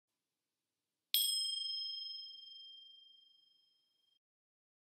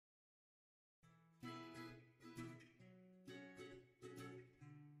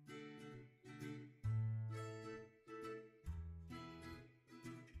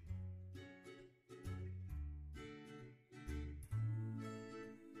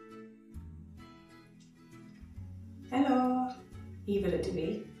Helo, Ifel ydw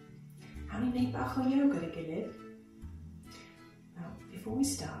i. Awn ni wneud bach o yoga gyda'i gilydd. Now, before we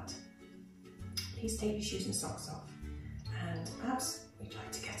start, please take your shoes and socks off. And perhaps we'd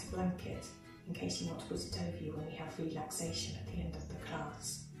like to get a blanket in case you want to put it over you when we have relaxation at the end of the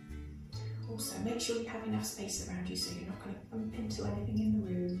class. Also, make sure you have enough space around you so you're not going to bump into anything in the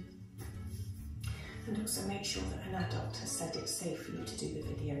room. And also make sure that an adult has said it's safe for you to do the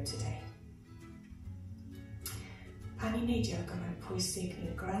video today. Pan i'n neud yoga mae'n pwysig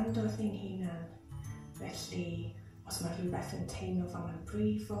ni'n gwrando wrth ein hunan. Felly, os mae rhywbeth yn teimlo fel mae'n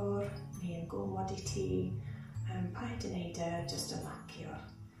brifwr neu yn gormod I ti, paid yn neud jyst yn laciwr.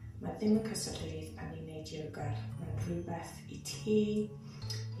 Mae ddim yn cystadleuaeth pan ni'n neud yoga. Mae'n rhywbeth I ti,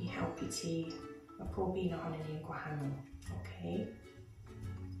 I helpu ti. Mae pob un ohonyn ni'n gwahanol. Okay?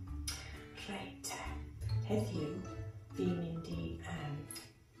 Reit, heddiw fi'n mynd I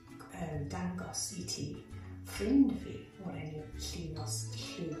dangos I ti ffrind fi o'r enw Llinos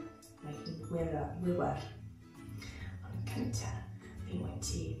Lliw. Mae hi'n wywer. Ond cyntaf, fi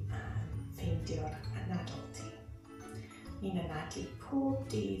wedi ffeindio'r anadl ti. Ni'n anadlu pob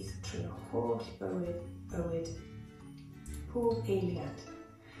dydd trwy'r holl bywyd, pob eiliad.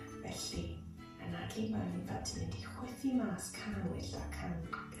 Felly, anadlu mewn fel ti'n mynd I chwythu mas canwyll a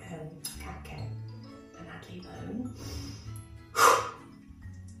cacen. Anadlu mewn.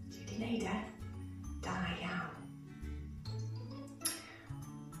 Ti wedi wneud Da iawn.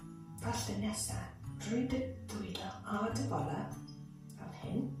 Falle nesaf, drwy dy dwylo a dy bola, fel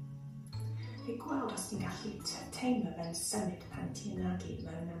hyn. Fi gweld os ti'n gallu teimlo fe'n symud pan ti'n anadlu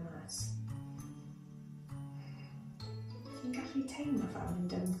mewn a mas. Ti'n gallu teimlo fel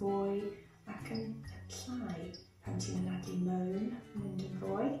mynd yn fwy ac yn llai pan ti'n anadlu mewn, mynd yn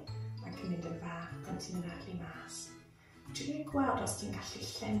fwy, ac yn mynd yn fach pan ti'n anadlu mas. Dwi'n gweld os ti'n gallu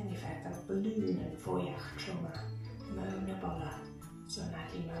llenwi fe fel balloon yn fwyach tro yma mewn y bola. So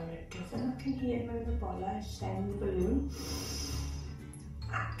anadlu mewn y dyfn ac yn hir mewn y bola, llenwi balloon.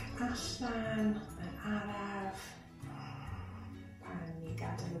 Ac allan yn araf pan ni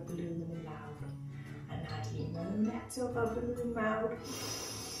gadael y balloon yn lawr. Anadlu mewn eto fel balloon mawr.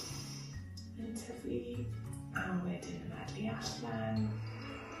 Yn tyfu a wedyn anadlu allan.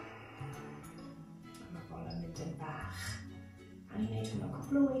 Mae bola mynd yn bach. A ni'n neud hwnnw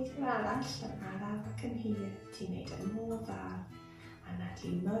cwbl o weithiau arall yn araf ac yn hir. Ti'n neud yn mor dda.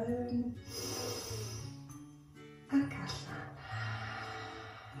 Anadlu mewn. Ac allan.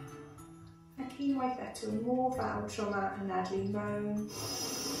 Ac unwaith eto yn mor fawr tro yma anadlu mewn.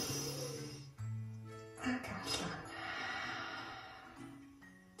 Ac allan.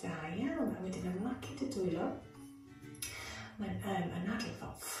 Da iawn. A wedyn ymlacu dy dwylo. Mae'n anadlu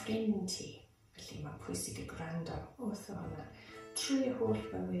fel ffrind ti. Felly mae'n pwysig I gwrando wrth o hwnna trwy y holl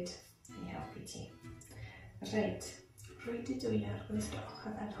bywyd I helpu ti. Reit, rwy dy dwylo wrth dy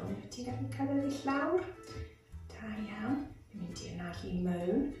ochr fel hwn. Ti'n gallu cyrraedd I llawr? Da iawn. Fi'n mynd I anadlu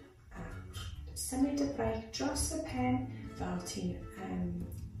mewn a symud y braic dros y pen fel ti'n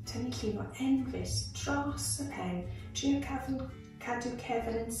tynnu llun o enfus dros y pen. Trio cadw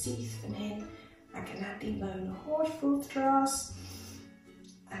cefn yn syth fan hyn ac anadlu mewn y holl fwrdd dros.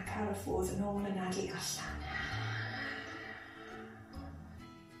 Ac ar y ffordd yn ôl anadlu allan.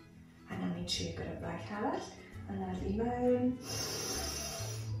 A na ni'n trio gyda braic arall. Anadlu mewn.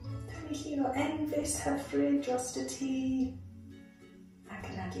 Tynnu llun o enfus hyfryd dros y tŷ.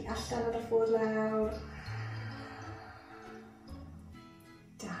 Ac anadlu allan ar y ffordd lawr.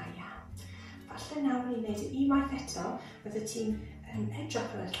 Da iawn. Falle nawr ni'n gwneud unwaith eto, bydde ti'n edrych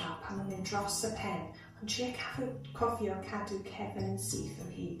ar y llaw pan mae'n mynd dros y pen. Ond trio cofio cadw cefn yn syth o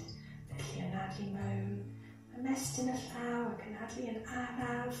hyd. Felly anadlu mewn, ymestyn y llaw ac anadlu yn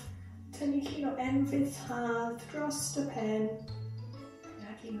araf. Tynnu llun o enfyd hardd dros y pen.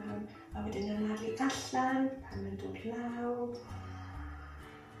 Anadlu mewn, a wedyn anadlu allan pan mae'n dod lawr.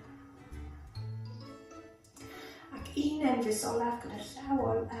 Ac un enfys olaf gyda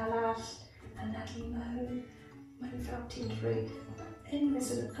llaw arall. Anadlu mewn, mae'n fel ti'n rhoi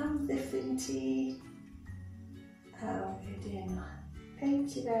enfys yn amddiffyn ti. A wedyn,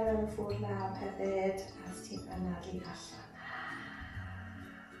 peint I fel yn y ffordd lawr hefyd, as ti'n anadlu allan.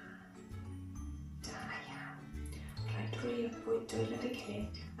 Da iawn. Rhaid drwy y dwylo dy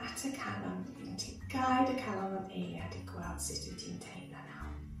gilydd at y calon. Fi'n ti'n gael y calon am eiliad I gweld sut wyt ti'n teimlo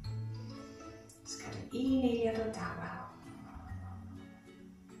nawr. Os cadw un eiliad o dawel.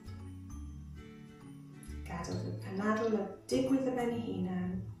 Gadael anadl o digwydd y ben I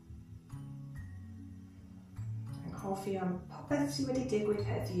hunan. Hoffi am popeth sydd wedi digwydd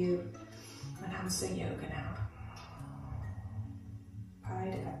heddiw. Mae'n amser yoga nawr.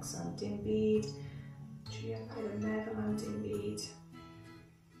 Paid y becso am dim byd. Trio paid yn meddwl am dim byd.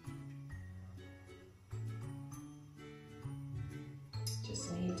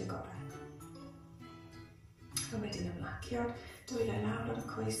 Jyst yn neud y gorau. A wedyn ymlacio, dwylo lawr ar y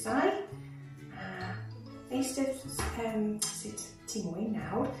coesau. Eistedd sut ti moyn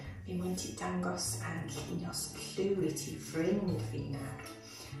nawr, fi moyn ti dangos Llinos Lliw i ti ffrind fi nawr.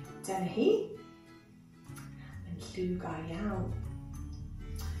 Dyna hi. Mae'n lliw ga iawn.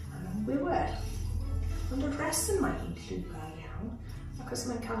 A mae'n wywer. Ond y reswm mae hi'n lliw ga iawn, achos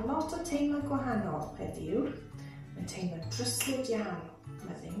mae'n cael lot o teimlad gwahanol heddiw. Mae'n teimlad dryslyd iawn.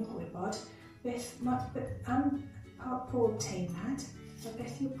 Mae ddim yn gwybod beth am pob teimlad a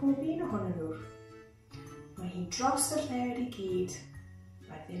beth yw pob un ohonyn nhw. Mae hi'n dros y lle i gyd.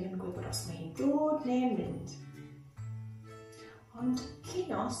 Mae ddim yn gwybod os mae hi'n dod neu'n mynd. Ond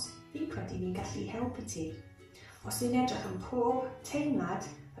Llinos, fi credu ni'n gallu helpu ti. Os ni'n edrych am pob teimlad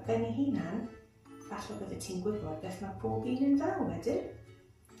a ben ei hunan, falle bydde ti'n gwybod beth mae pob un yn fel wedyn.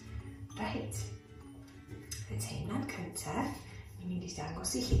 Reit. Y teimlad cyntaf, ni'n mynd i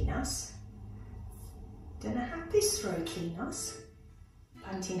dangos i Llinos. Dyna hapusrwydd Llinos.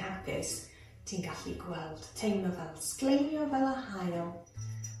 Pan ti'n hapus, ti'n gallu gweld teimlo fel sgleimio fel y haul.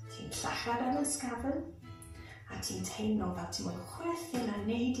 Ti'n llachar yn ysgafn, a ti'n teimlo fel ti'n mwyn chwerthin a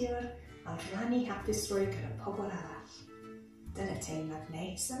neidiwr a rhannu hapusrwydd gyda pobl arall. Dyna teimlad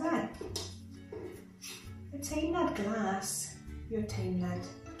neis yma. Y teimlad glas yw'r teimlad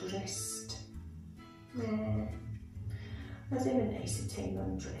drist. Mae ddim yn neis y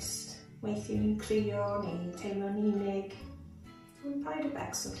teimlo'n drist. Weithio ni'n crio neu ni'n teimlo'n unig. Ond paid y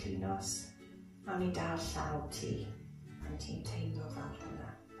becso Llinos. A ni dal llaw ti pan ti'n teimlo fel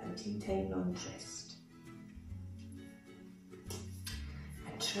hynna, pan ti'n teimlo'n drist.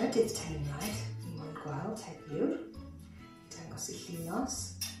 Y trydydd teimlad ni moyn gweld heddiw, dangos i Llinos,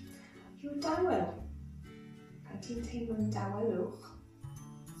 yw'r dawel. Pan ti'n teimlo'n dawelwch,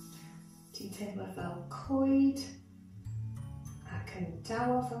 ti'n teimlo fel coed, ac yn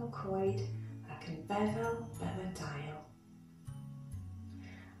dawel fel coed, ac yn feddwl fel y dail.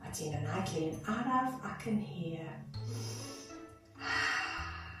 A ti'n anadlu yn araf ac yn hir.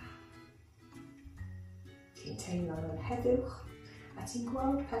 Ti'n teimlo'n heddwch a ti'n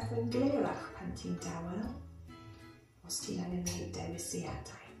gweld pethau'n glerach pan ti'n dawel os ti'n angen gwneud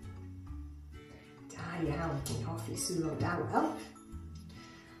dewisiadau. Da iawn, ti'n hoffi sŵlo dawel.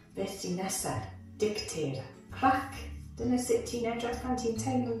 Beth ti'n nesaf? Dictir. Crac. Dyna sut ti'n edrych pan ti'n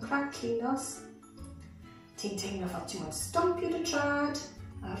teimlo'n crac Llinos. Ti'n teimlo fel ti'n mwyn stompio dy trad,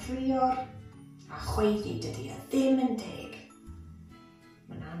 a rhior, a chweiddi dydy a ddim yn deg.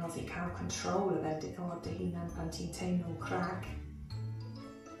 Mae'n anodd i cael control o dy hunan pan ti'n teimlo'n crag.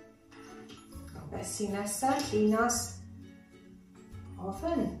 O beth sy'n nesaf, Llinos?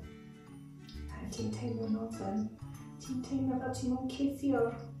 Ofn. Pan ti'n teimlo'n ofn, ti'n teimlo fel ti'n mwyn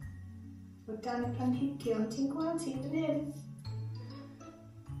cuddiwr. O dan y planhigion, ti'n gweld ti fan hyn?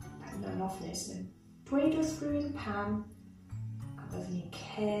 Pan yn ofnus, yn dweud wrth rhywun pam, a byddwn ni'n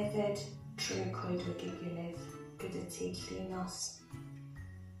cerdded trwy y coedwig i gilydd gyda ti Llinos.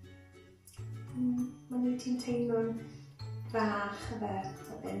 Mae'n ti'n teimlo'n fach o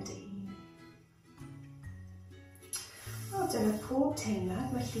ben dy hun. O, dyna pob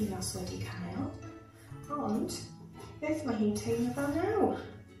teimlad mae Llinos wedi cael. Ond, beth mae hi'n teimlo fel nawr?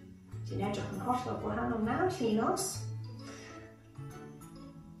 Ti'n edrych yn hollol gwahanol nawr, Llinos.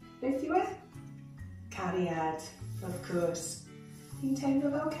 Beth yw e? Cariad, of course. Ti'n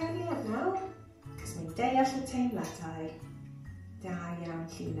teimlo fel cariad nawr? Cos mae'n deall y teimladau. Da iawn,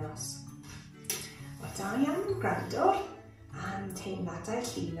 Llinos. O da iawn yn gwrandwr am teimladau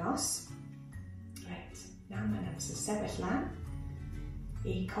Llinos. Reit, nawr mae'n amser sefyll lan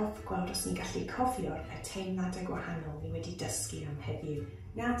i gweld os ni'n gallu cofio'r teimladau gwahanol ni wedi dysgu am heddiw.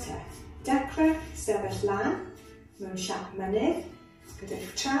 Nawr te, dechrau sefyll lan mewn siap mynydd, gyda'r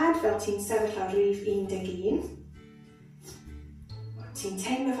trad fel ti'n sefyll ar rhif 11. Ti'n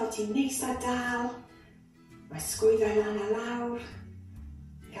teimlo fel ti'n neis a dal, mae sgwyddau lan a lawr,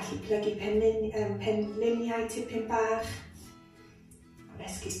 gallu plygu penliniau tipyn bach, a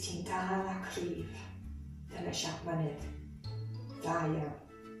esgus ti'n dal a cryf. Dyna siap mynydd. Da iawn.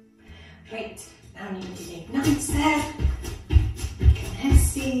 Reit, nawr ni'n mynd i wneud nainser.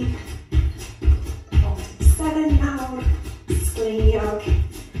 Cynhesu. Ond seren mawr. Sgleiniog.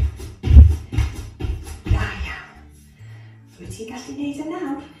 Da iawn. Rwyt ti'n gallu wneud y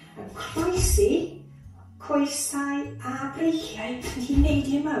nawr yn croesi coesau a breichiau pan ti'n wneud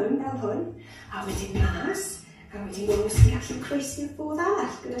i mewn fel hwn. A wedyn mas. A wedyn gwybod os ti'n gallu croesi'r ffordd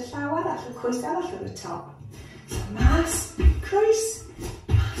arall gyda llaw arall, y coes arall ar y top. So mas, croes,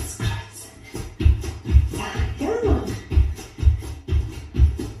 mas, croes.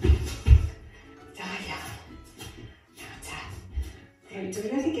 Rhoi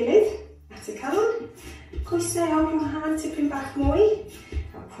dwylo at ei gilydd, at y calon. Coesau awr o'n han tipyn bach mwy.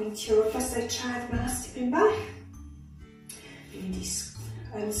 A pwyntio'r bysau traed mas tipyn bach. Fi'n mynd i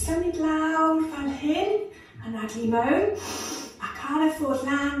symud lawr fan hyn, a nadlu mewn, ac ar y ffordd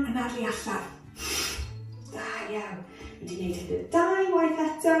lan a nadlu allan. Da iawn. Fi'n mynd i wneud hynny 2 waith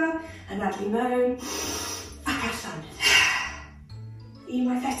eto, a nadlu mewn, ac allan. 1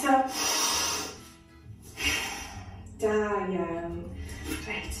 waith eto. Da iawn.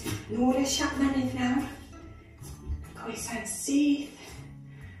 Reit, nôl i'r siap mynydd nawr. Coesau'n syth,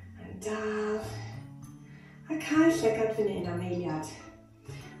 yn dal. A cael llygad fan hyn am eiliad,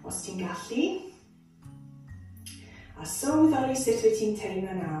 os ti'n gallu. A sylweddoli sut wyt ti'n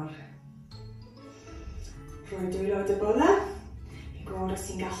teimlo nawr. Rhoi dwylo dy bola, i gweld os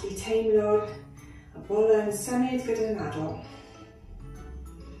ti'n gallu teimlo'r bola yn symud gyda'r nadl.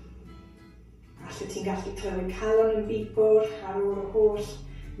 Alle ti'n gallu clywed calon yn bibwr ar ôl y holl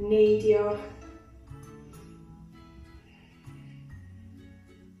neidio.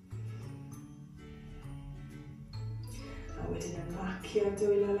 A wedyn ymlacio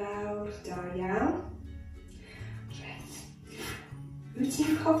dwylo lawr, da iawn. Reit. Wyt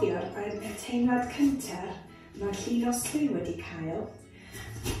ti'n cofio'r teimlad cyntaf mae'r Llinos Lliw wedi cael?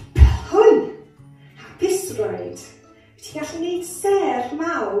 Hwn! Hapusrwydd! Wyt ti'n gallu gwneud ser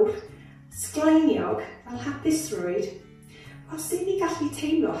mawr, sgleiniog fel hapusrwydd? Os ydyn ni gallu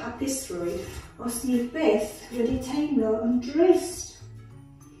teimlo hapusrwydd, os ni byth wedi teimlo yn drist.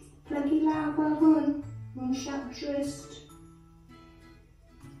 Plygu law fel hwn, mewn siap drist.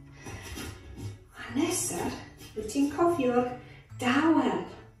 A nesaf, wyt ti'n cofio'r dawel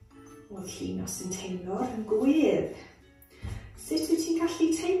oedd Llinos yn teimlo yn gwydd. Sut wyt ti'n gallu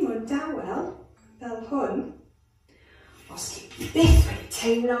teimlo'n dawel fel hwn? Os ti byth wedi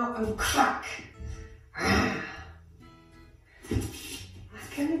teimlo yn crac.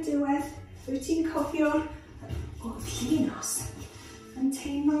 Ac yn y diwedd, wyt ti'n cofio'r oedd Llinos yn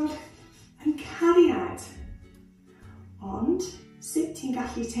teimlo yn cariad. Ond, sut ti'n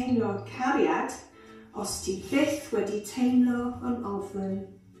gallu teimlo cariad os ti byth wedi teimlo yn ofn?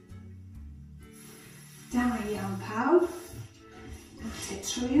 Da iawn pawb. Alle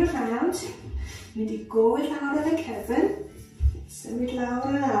trwy'r rawd. Mynd i gofyd lawr ar y cefn. Symud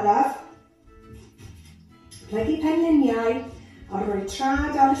lawr yn araf. Plygu penliniau a rhoi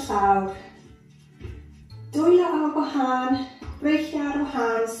trad ar y llawr. Dwylo ar wahân, breichiau o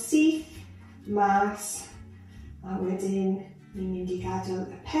wahân, syth mas. A wedyn, ni'n mynd i gadael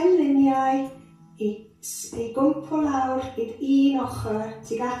y penliniau i gwmpo lawr i'r un ochr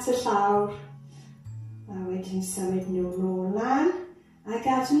tuag at y llawr. A wedyn symud nhw nôl lan a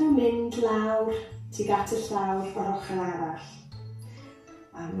gadael nhw mynd lawr tuag at y llawr o'r ochr arall.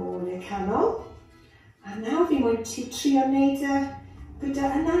 A nôl i'r canol. A nawr fi moyn ti trio wneud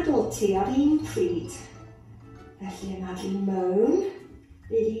gyda y nadl ti ar un pryd. Felly y nadlu mewn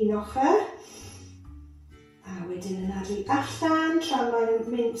i'r un ochr. A wedyn y nadlu allan tra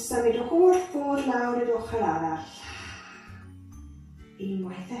mae'n symud o holl ffordd lawr i'r ochr arall.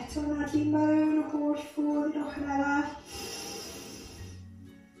 Unwaith eto nadlu mewn o holl ffordd i'r ochr arall.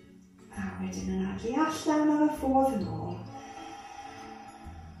 A wedyn y nadlu allan ar y ffordd yn ôl.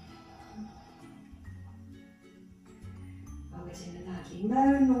 A wedyn y nadlu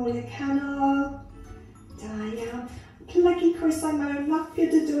mewn nôl i'r canol. Da iawn. Plygu coesau mewn, locio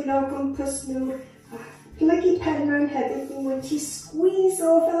dy dwylo o gwmpas nhw. A plygu pen mewn hefyd, fi'n mwyn ti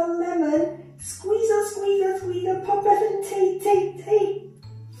squeeze-o fel lemon. Squeeze-o, popeth yn tei.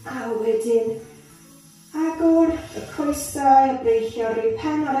 A wedyn, agor y coesau a breichio, rhoi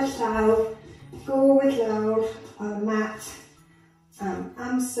pen ar y llawr, gofyd lawr o'r mat am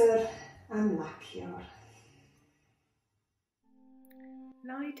amser ymlaciwr.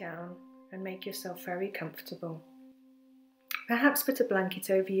 Lie down and make yourself very comfortable. Perhaps put a blanket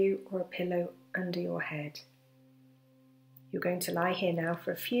over you or a pillow under your head. You're going to lie here now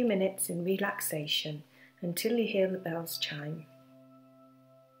for a few minutes in relaxation until you hear the bells chime.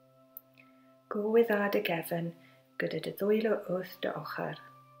 Gofydd ar dy gefn gyda dy ddwylo wrth dy ochr.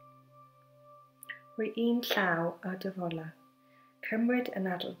 Rhoi un llaw ar dy fola. Cymryd yn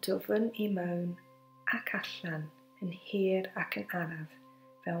adl dwfn i mewn ac allan yn hir ac yn araf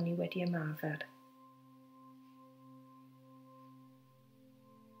fel ni wedi ymarfer.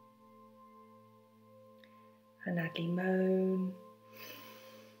 Anadlu mewn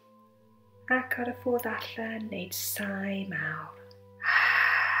ac ar y ffordd allan wneud sai mawr.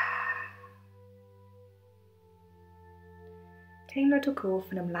 Teimlad o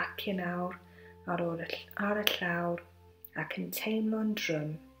gof yn ymlacio nawr ar y llawr ac yn teimlo'n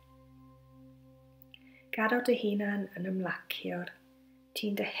drwm. Gadael dy hunan yn ymlacio'r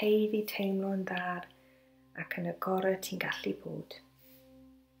Ti'n dyheiddi teimlo'n dar ac yn agorad ti'n gallu bod.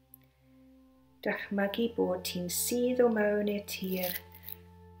 Dychmygu bod ti'n suddo mewn i'r tir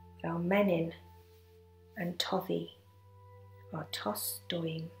fel menyn yn toddi o tos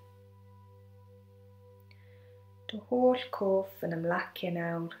dwym. Dy holl corff yn ymlacio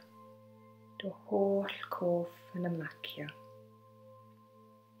nawr, dy holl corff yn ymlacio.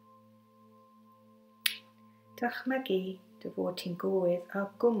 Dychmygu dy fod ti'n gwydd a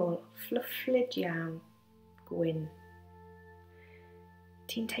gwmwl fflwfflyd iawn, gwyn.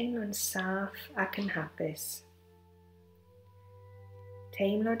 Ti'n teimlo'n saff ac yn hapus.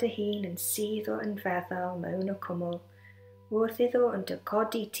 Teimlo dy hun yn suddo yn feddal mewn y cwmwl wrth iddo yn dy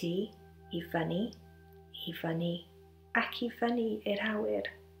godi ti i fyny ac i fyny i'r awyr.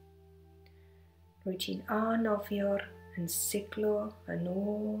 Rwyt ti'n anofiwr yn siglo yn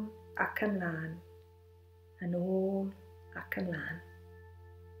ôl ac ymlaen, yn ôl ac ymlaen.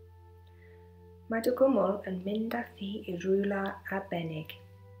 Mae dy gwmwl yn mynd â thi i rhywle arbennig,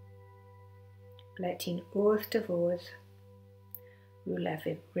 ble ti'n wrth dy fodd, rhywle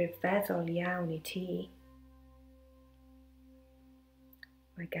rhyfeddol iawn i ti.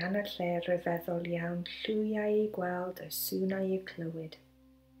 Mae gan y lle rhyfeddol iawn llwyau i gweld a swnau i clywed.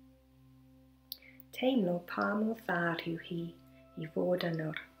 Teimlo pa mor dda yw hi i fod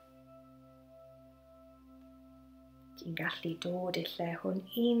yno. Ti'n gallu dod i'r lle hwn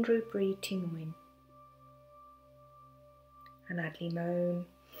unrhyw bryd ti'n moyn. Anadlu mewn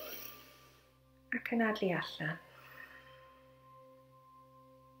ac anadlu allan.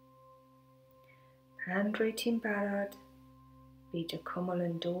 Pan rwy ti'n barod, bydd y cwmwl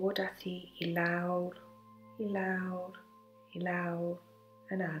yn dod â thi i lawr, i lawr, i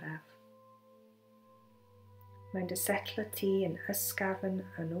lawr yn araf. Mae'n dy setlo ti yn ysgafn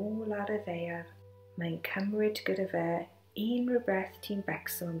yn ôl ar y ddaear. Mae'n cymryd gyda fe unrhyw beth ti'n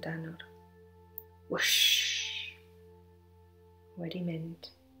becso amdano. Whoosh! Wedi mynd.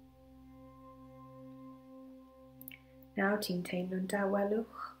 Nawr ti'n teimlo'n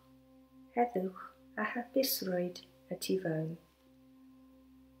dawelwch, heddwch a hapusrwydd y tu fewn.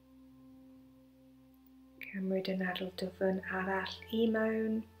 Cymryd yn adl dyfn arall i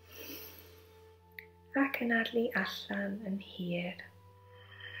mewn ac yn adlu allan yn hir.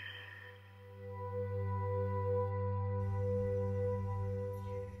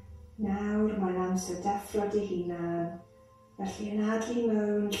 Nawr mae'n amser deffro dy hunan, felly yn adlu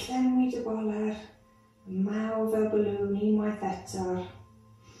mewn, llenwi dy boler, maw fel balwn unwaith eto,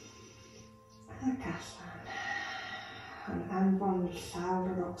 ac allan. Yn anfon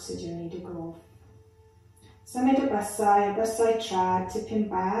llawr o'r ocsigen i dy gof. Symud y bysau trad tipyn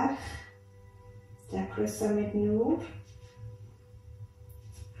bach, dechrau symud nhw,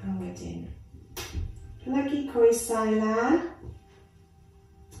 a wedyn plygu coesau lan,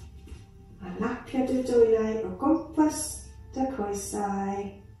 a lapio dy dwylau o gwmpas dy coesau,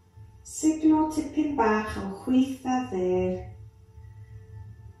 siglo tipyn bach o chwith a ddur,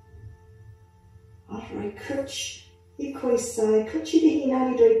 a rhoi cwtch i coesau, cwtch i dy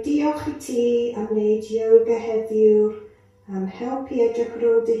hunan i roi diolch i ti am wneud yoga heddiw, am helpu edrych ar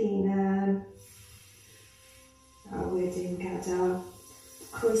ôl dy hunan. A wedyn gadael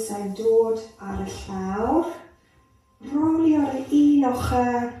coesau'n dod ar y llawr, rolio ar y un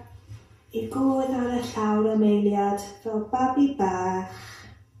ochr i gwrdd ar y llawr am eiliad fel babi bach.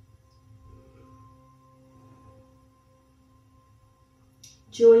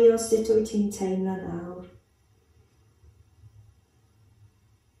 Joio sut wyt ti'n teimlo nawr.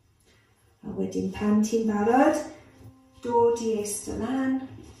 A wedyn pan ti'n barod, dod i eistedd lan.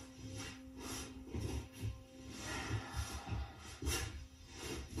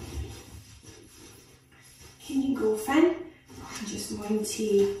 Cyn i'n gorffen, jyst moyn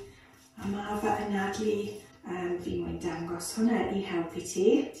ti a ma fe anadlu, fi moyn dangos hwnna i helpu ti.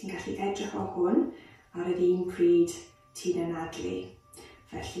 Ti'n gallu edrych o hwn ar yr un pryd ti'n anadlu.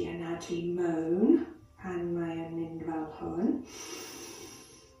 Felly anadlu mewn pan mae'n mynd fel hwn.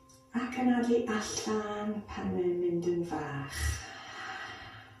 Ac anadlu allan pan mae'n mynd yn fach.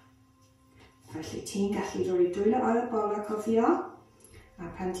 Felly ti'n gallu rhoi dwylo ar y boler cofio,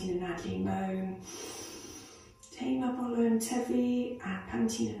 a pan ti'n anadlu mewn, teimlo boler yn tyfu, a pan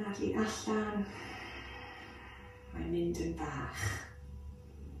ti'n anadlu allan, mae'n mynd yn fach.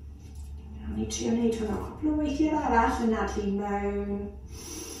 Nawn ni trio wneud hwnna cwpl o weithiau arall, anadlu mewn,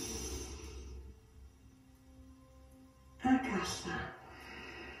 ac allan.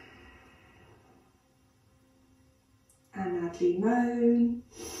 Anadlu mewn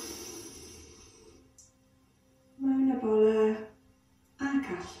y boler, ac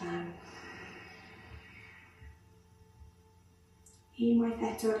allan. Unwaith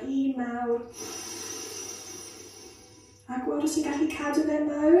eto, un mawr. A gweld os ti'n gallu cadw fe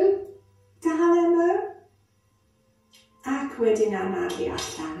mewn. Dal e mewn. Ac wedyn anadlu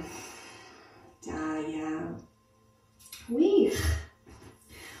allan. Da iawn. Wych.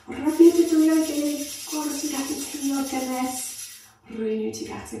 Rhybu'r dwy o'i gilydd. Gweld os ti'n gallu teimlo'r gynnes. Rwy'n yw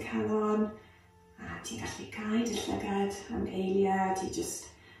tuag at y calon. A ti'n gallu gael y llygad am eiliad. Ti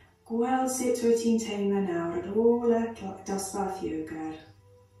jyst gweld sut wyt ti'n teimlo nawr ar ôl y dosbarth ioga.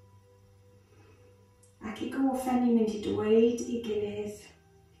 Ac i goffen ni'n mynd i dweud i gilydd,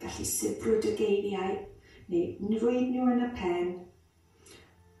 gallu sibrwd y geiriau, neu rwyd nhw yn y pen.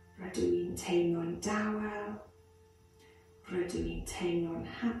 Rydw i'n teimlo'n dawel, rydw i'n teimlo'n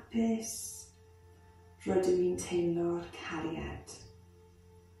hapus, rydw i'n teimlo'r cariad.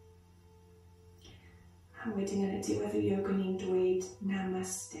 A wedyn yn y diwedd o ioga ni'n dweud